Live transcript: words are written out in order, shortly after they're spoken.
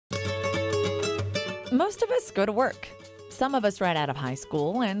Most of us go to work. Some of us right out of high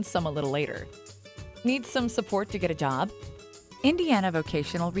school and some a little later. Need some support to get a job? Indiana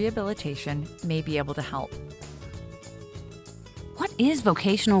Vocational Rehabilitation may be able to help. What is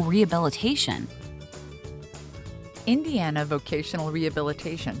vocational rehabilitation? Indiana Vocational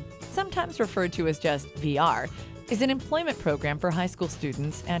Rehabilitation, sometimes referred to as just VR, is an employment program for high school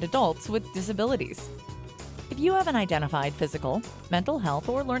students and adults with disabilities. If you have an identified physical, mental health,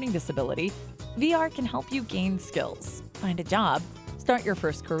 or learning disability, VR can help you gain skills, find a job, start your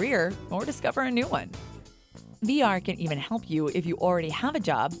first career, or discover a new one. VR can even help you if you already have a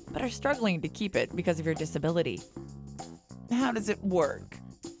job but are struggling to keep it because of your disability. How does it work?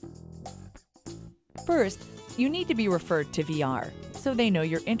 First, you need to be referred to VR so they know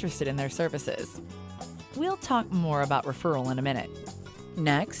you're interested in their services. We'll talk more about referral in a minute.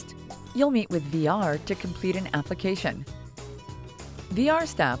 Next, you'll meet with VR to complete an application. VR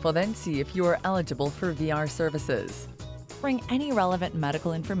staff will then see if you are eligible for VR services. Bring any relevant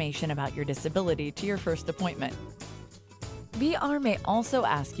medical information about your disability to your first appointment. VR may also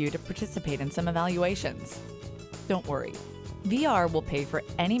ask you to participate in some evaluations. Don't worry, VR will pay for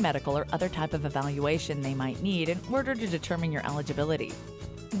any medical or other type of evaluation they might need in order to determine your eligibility.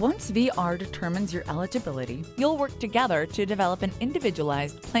 Once VR determines your eligibility, you'll work together to develop an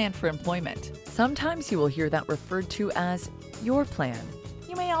individualized plan for employment. Sometimes you will hear that referred to as your plan.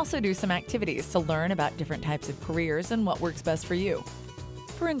 You may also do some activities to learn about different types of careers and what works best for you.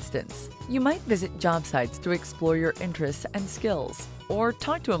 For instance, you might visit job sites to explore your interests and skills, or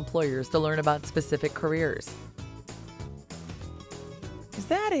talk to employers to learn about specific careers. Is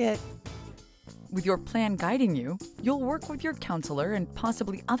that it? With your plan guiding you, you'll work with your counselor and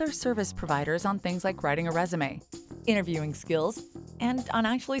possibly other service providers on things like writing a resume, interviewing skills, and on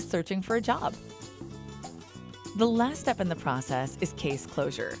actually searching for a job. The last step in the process is case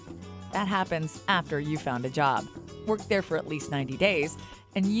closure. That happens after you found a job, work there for at least 90 days,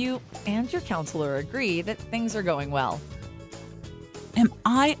 and you and your counselor agree that things are going well. Am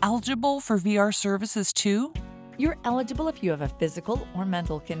I eligible for VR services too? You're eligible if you have a physical or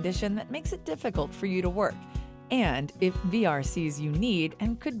mental condition that makes it difficult for you to work, and if VR sees you need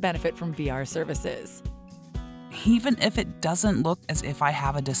and could benefit from VR services. Even if it doesn't look as if I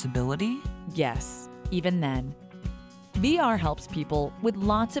have a disability? Yes, even then. VR helps people with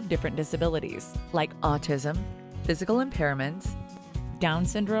lots of different disabilities, like autism, physical impairments, Down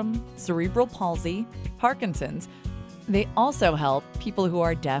syndrome, cerebral palsy, Parkinson's. They also help people who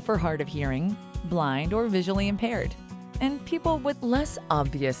are deaf or hard of hearing, blind or visually impaired, and people with less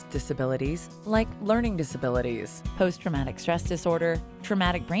obvious disabilities like learning disabilities, post-traumatic stress disorder,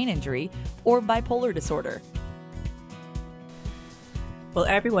 traumatic brain injury, or bipolar disorder. Will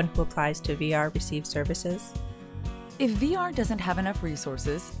everyone who applies to VR receive services? If VR doesn't have enough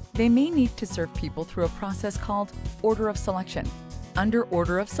resources, they may need to serve people through a process called Order of Selection. Under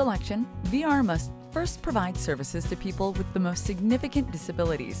Order of Selection, VR must first provide services to people with the most significant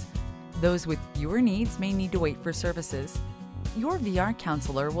disabilities. Those with fewer needs may need to wait for services. Your VR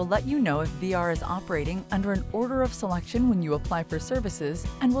counselor will let you know if VR is operating under an order of selection when you apply for services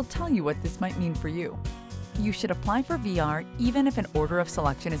and will tell you what this might mean for you. You should apply for VR even if an order of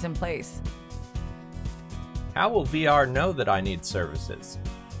selection is in place. How will VR know that I need services?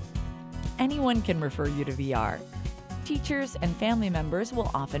 Anyone can refer you to VR. Teachers and family members will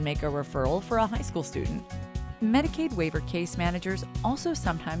often make a referral for a high school student. Medicaid waiver case managers also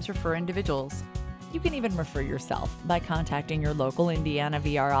sometimes refer individuals. You can even refer yourself by contacting your local Indiana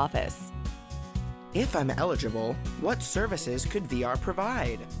VR office. If I'm eligible, what services could VR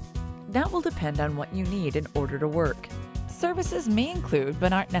provide? That will depend on what you need in order to work. Services may include,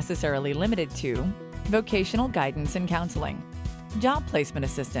 but aren't necessarily limited to, vocational guidance and counseling, job placement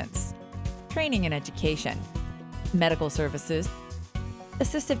assistance, training and education, medical services,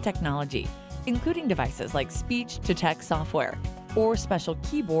 assistive technology, including devices like speech-to-text software, or special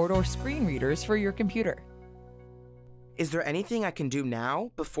keyboard or screen readers for your computer. Is there anything I can do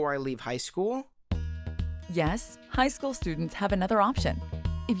now before I leave high school? Yes, high school students have another option.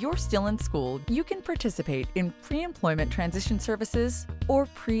 If you're still in school, you can participate in pre-employment transition services or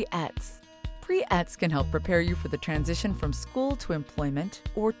pre-ETS. Pre-ETS can help prepare you for the transition from school to employment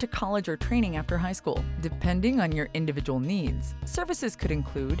or to college or training after high school. Depending on your individual needs, services could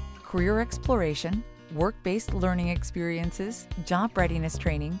include career exploration, work-based learning experiences, job readiness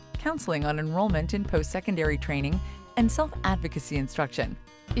training, counseling on enrollment in post-secondary training, and self-advocacy instruction.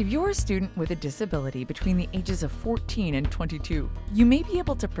 If you're a student with a disability between the ages of 14 and 22, you may be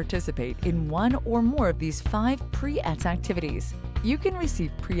able to participate in one or more of these 5 pre-ETS activities. You can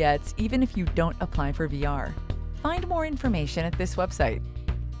receive pre-ETS even if you don't apply for VR. Find more information at this website.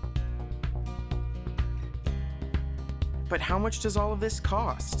 But how much does all of this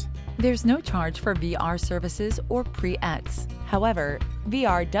cost? There's no charge for VR services or pre-ETS. However,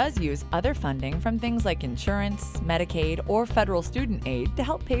 VR does use other funding from things like insurance, Medicaid, or federal student aid to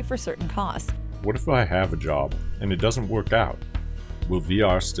help pay for certain costs. What if I have a job and it doesn't work out? Will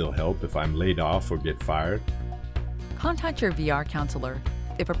VR still help if I'm laid off or get fired? Contact your VR counselor.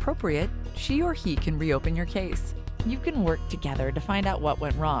 If appropriate, she or he can reopen your case. You can work together to find out what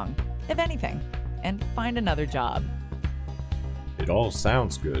went wrong, if anything, and find another job. It all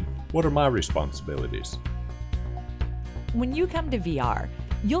sounds good. What are my responsibilities? When you come to VR,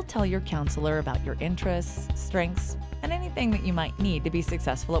 you'll tell your counselor about your interests, strengths, and anything that you might need to be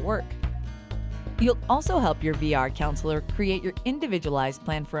successful at work. You'll also help your VR counselor create your individualized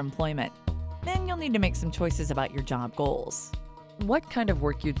plan for employment. Then you'll need to make some choices about your job goals. What kind of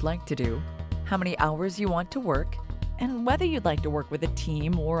work you'd like to do, how many hours you want to work, and whether you'd like to work with a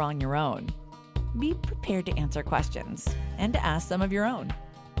team or on your own. Be prepared to answer questions and to ask some of your own.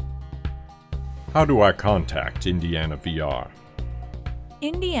 How do I contact Indiana VR?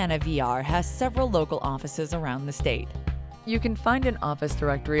 Indiana VR has several local offices around the state. You can find an office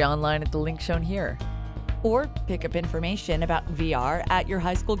directory online at the link shown here, or pick up information about VR at your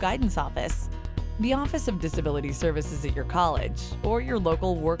high school guidance office, the Office of Disability Services at your college, or your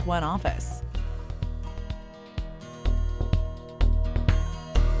local Work One office.